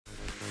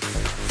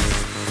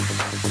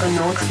I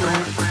know it's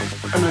late,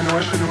 and I know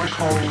I shouldn't be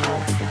calling you,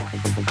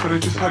 but I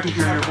just had to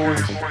hear your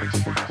voice.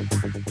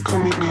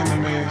 Come meet me in the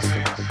maze.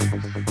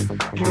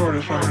 You know where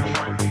to find me.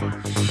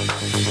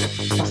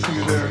 I'll see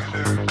you there.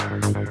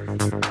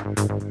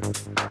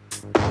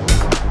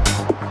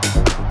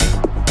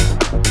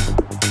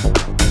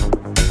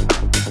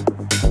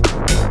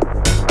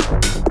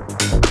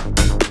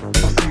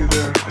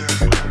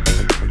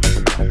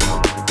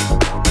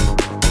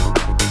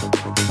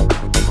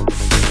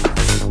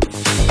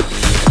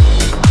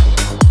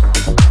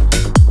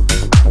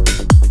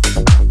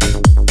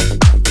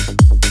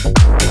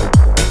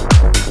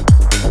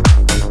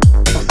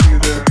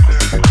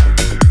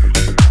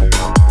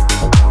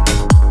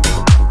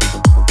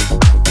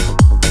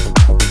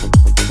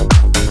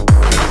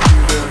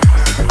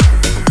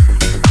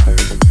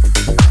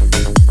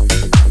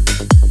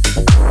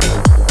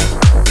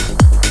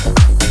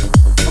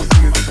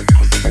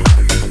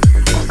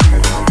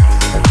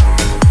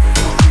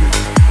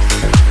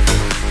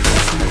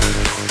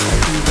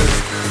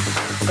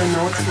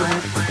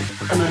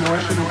 And I know I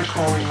shouldn't be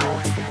calling you,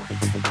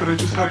 but I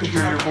just had to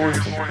hear your voice.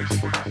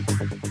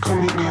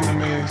 Come meet me in the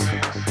maze.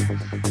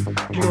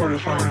 You know where to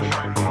find me.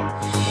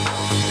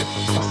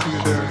 I'll see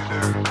you there.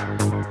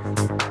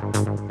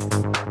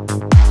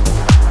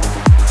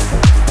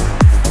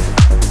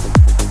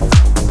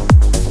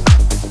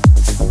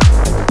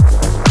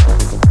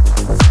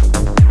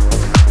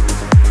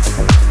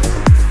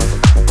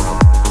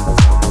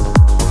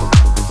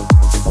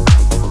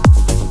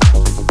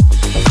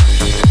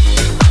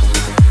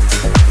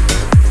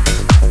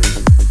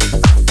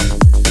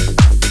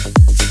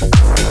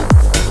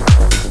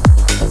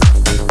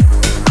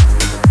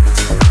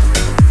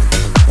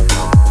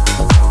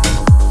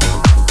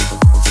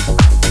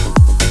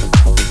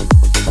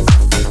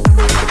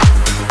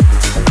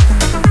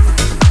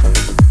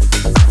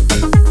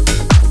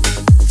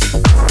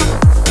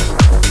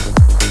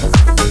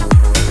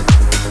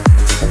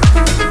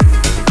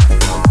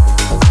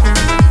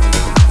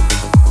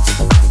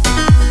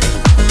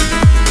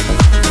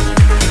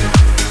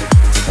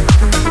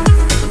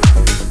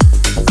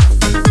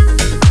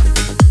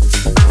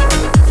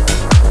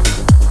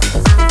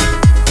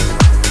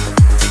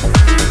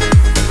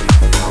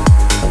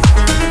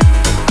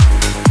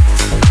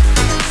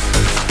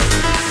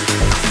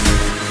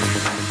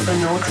 I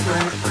know it's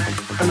late,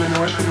 and I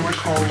know I shouldn't be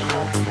calling you,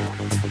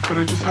 but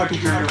I just had to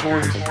hear your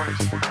voice.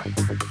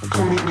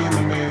 Come meet me in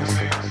the maze.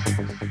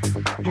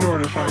 You know where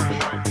to find me.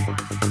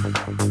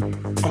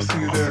 I'll see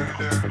you there.